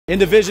In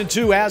Division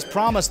II, as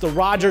promised, the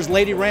Rogers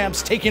Lady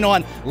Rams taking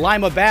on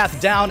Lima Bath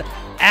down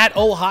at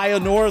Ohio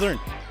Northern.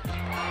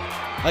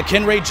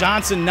 Kenray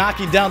Johnson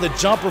knocking down the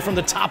jumper from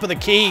the top of the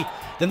key.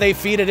 Then they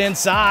feed it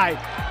inside.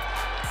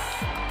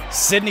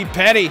 Sydney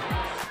Petty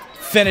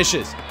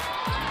finishes.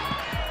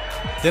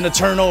 Then a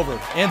turnover.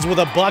 Ends with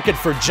a bucket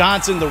for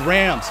Johnson. The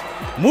Rams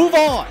move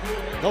on.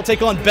 They'll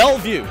take on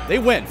Bellevue. They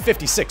win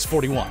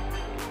 56-41.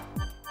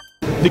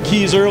 The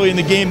keys early in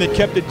the game that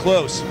kept it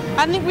close.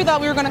 I think we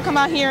thought we were going to come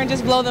out here and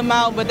just blow them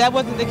out, but that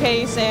wasn't the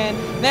case. And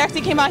they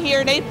actually came out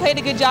here. They played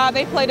a good job.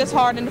 They played us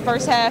hard in the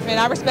first half, and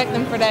I respect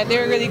them for that.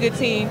 They're a really good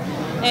team,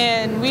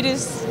 and we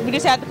just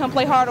had to come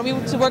play harder. We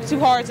worked too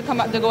hard to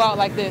go out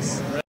like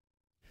this.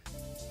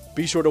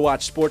 Be sure to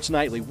watch Sports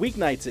Nightly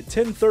weeknights at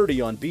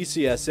 10:30 on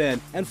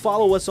BCSN and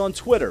follow us on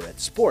Twitter at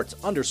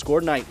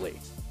sports_nightly.